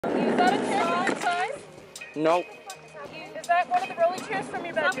Nope. Is that one of the rolling chairs from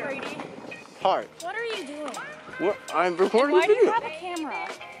your bedroom? Brady. Hard. What are you doing? What? I'm recording Why a do you video. have a camera?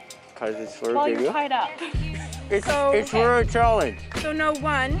 Because it's for While a you're video. tied up. It's for a challenge. So no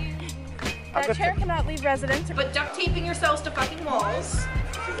one. That chair cannot leave residence. But duct taping yourselves to fucking walls.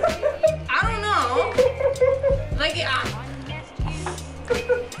 I don't know. Like,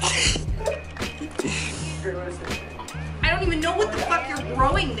 I don't even know what the fuck you're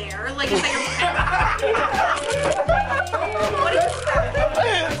growing there. Like, is that your what is that?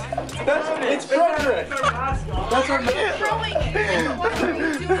 It's progress. That's what You're growing it. What are you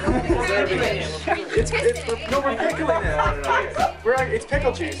doing? No, we're pickling it. It's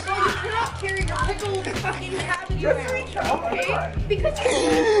pickle juice. So you cannot carry your pickled fucking cabbage around, okay? Because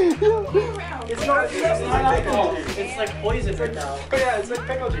you're around. It's not alcohol. It's like poison right now. But yeah, it's like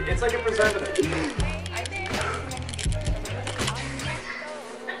pickle juice. It's like a preservative.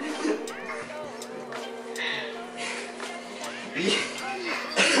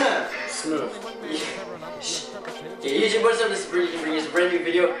 Smooth. Yeah, YouTube, what's up? This is Brady bringing us a brand new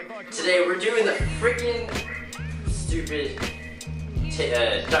video. Today we're doing the freaking stupid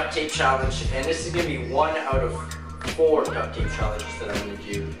duct tape challenge, and this is gonna be 1 out of 4 duct tape challenges that I'm gonna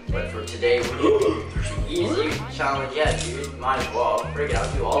do. But for today, we're doing the easy challenge. Yeah, dude, might as well. Frick it,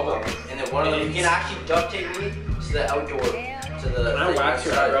 I'll do all of them. And then one of them, you can actually duct tape me to the outdoor, to the. Can I wax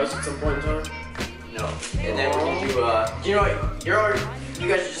your eyebrows at some point in time? No. And then we can do, you know what? You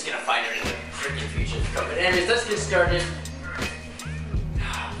guys are just gonna find out in the freaking future. But anyways, let's get started.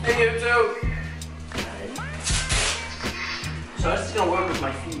 Hey, YouTube! So I'm just gonna work with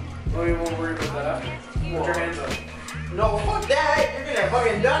my feet. Oh, you won't worry about that after? Put your hands up. No, fuck that! You're gonna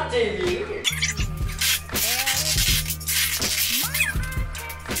fucking duct tape me!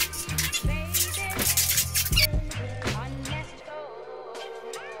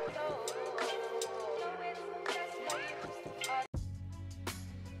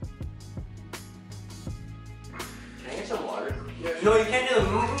 Can I get some water? Yeah. No, you can't do the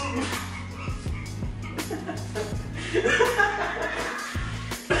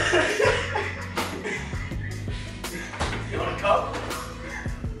You want a cup?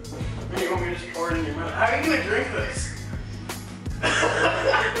 You want me to just pour it in your mouth? How are you gonna drink this?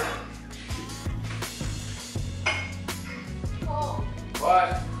 What?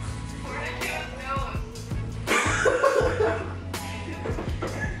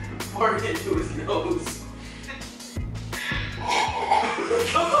 Pour it into his nose.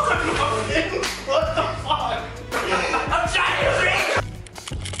 What the fuck? I'm trying to drink!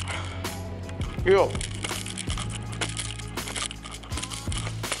 Yo.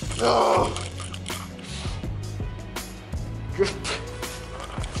 Oh.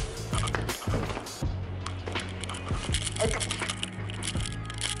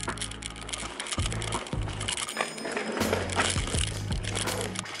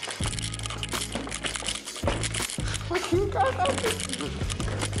 You got that.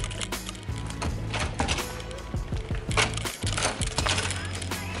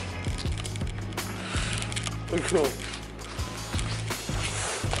 Let's go.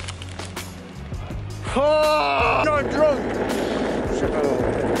 Oh, not drunk.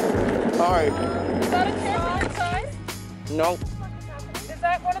 All right. Is that a chair from inside? No. Is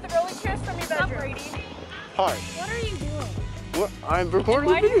that one of the rolling chairs from your bedroom? Brady. Hard. What are you doing? What? I'm recording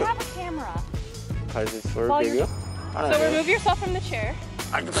Why a do you video. have a camera? Because it's for a While video. So remove yourself from the chair.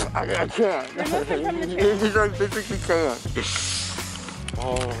 I can't. Remove him from the chair. I physically can't.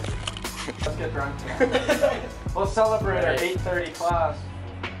 Oh. Let's get drunk. We'll celebrate our 8:30 class.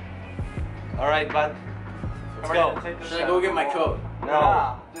 Alright, bud. Let's go. Should I go get my coat?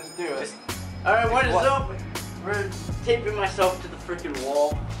 Nah, just do it. Alright, what is up? We're taping myself to the freaking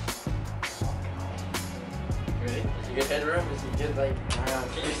wall. Ready? Is it good headroom? Is it good, like,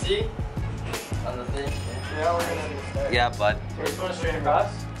 can you see? On the thing? Yeah, we're gonna start. Yeah, bud. You just want to straight across?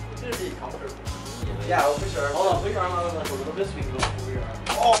 It's gonna be comfortable. Yeah, I'll push our arm. Hold on, put your arm out like a little bit so we can go over your arm.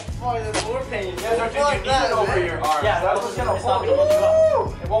 Oh, fuck, that's more pain. Yeah, don't you need it over your arm. Yeah, that's that's what's gonna it's not hold gonna hold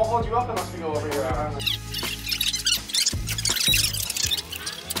you up. It won't hold you up unless we go over your arm.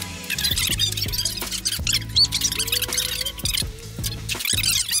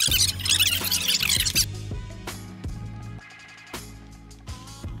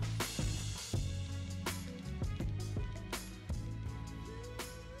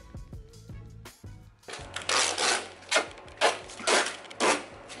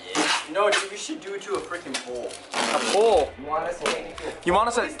 No, dude, we should do it to a freaking pole. A pole. You want us to take it to a You want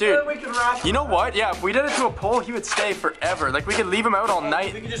us to, dude, you know what? Yeah, if we did it to a pole, he would stay forever. Like, we could leave him out all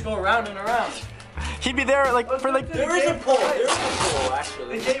night. We can just go around and around. He'd be there like for like. There is a poll. There is a poll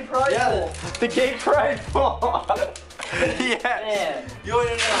actually. The gay pride pool. The gay pride pool. Yes. Man. Yo,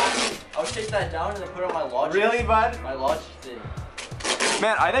 no. I'll take that down and then put it on my lodge. Really, bud? My lodge thing.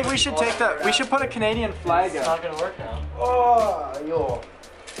 Man, I think we should take that. We should put a Canadian flag It's up. not gonna work now. Oh, yo.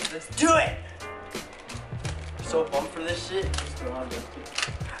 Let's do it! I'm so pumped for this shit.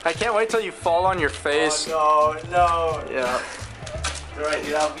 I can't wait till you fall on your face. Oh, no. Yeah. Alright,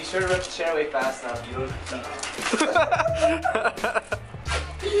 dude, I'll be sure to rip the chair away fast now. You don't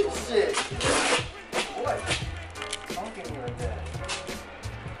Shit. What? Talking to me like that.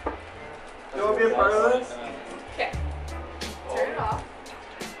 You want to be a part of this? Okay. Turn it off.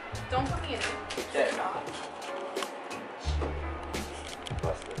 Don't put me in it. Yeah. Turn it off.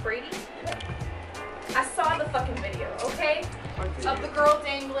 Brady? I saw the fucking video, okay? Of the girl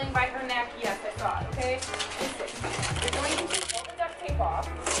dangling by her neck. Yes, I saw it, okay? Listen. You're going to take all the duct tape off.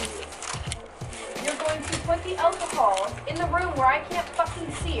 You're going to put the alcohol in the room where I can't fucking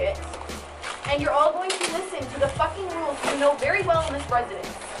see it. And you're all going to listen to the fucking rules you know very well in this residence.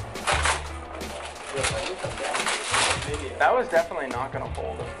 That was definitely not gonna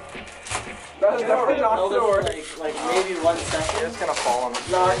hold it. That was definitely not gonna work. Like maybe 1 second. It's gonna fall on the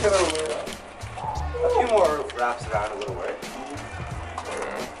floor. Not gonna work. A few more wraps around a little way.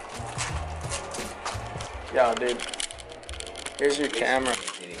 Yeah, dude. Here's your camera.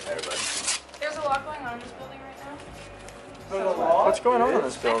 There's a lot going on in this building right now. What's going on in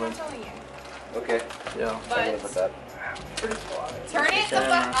this I'm building? not telling you. Okay. Yeah. But turn it the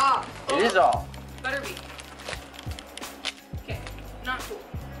fuck off. It is off. Better be. Okay, not cool.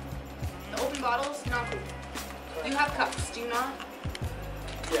 The open bottles, not cool. You have cups, do you not?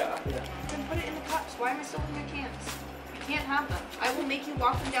 Yeah. Then put it in the cups. Why am I still holding your cans? You can't have them. I will make you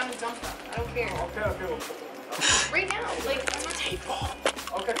walk them down and dump them. I don't care. Okay. Right now, like, I'm not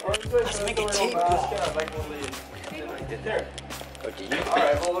Okay, let's make a tape ball. There. Okay,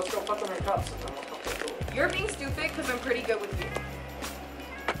 Alright, well, let's go put them in cups and then we'll put them in. You're being stupid because I'm pretty good with you.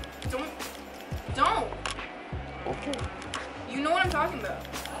 Don't. Okay. You know what I'm talking about.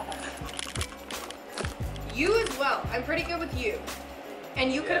 You as well. I'm pretty good with you.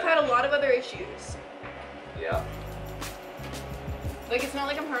 And you could have had a lot of other issues. Yeah. Like, it's not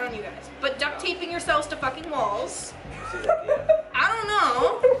like I'm hard on you guys. But duct taping yourselves to fucking walls. See that? Yeah. I don't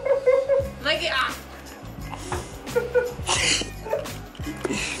know. Like,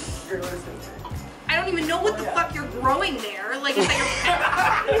 I don't even know what the fuck you're growing there. Like, it's like a...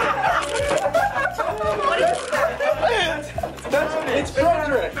 What is that? It's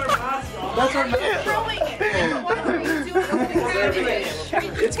Frederick. That's our You're growing it. What are you doing?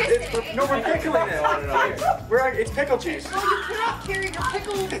 No, we're pickling it. It's pickle juice. No, you cannot carry your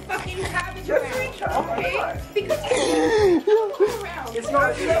pickled fucking cabbage around. Okay? Because around. It's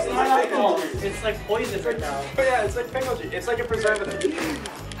not alcohol. It's like poison right now. Yeah, it's like pickle juice. It's like a preservative.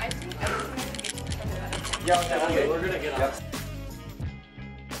 I think Yeah, Okay, we're gonna get on.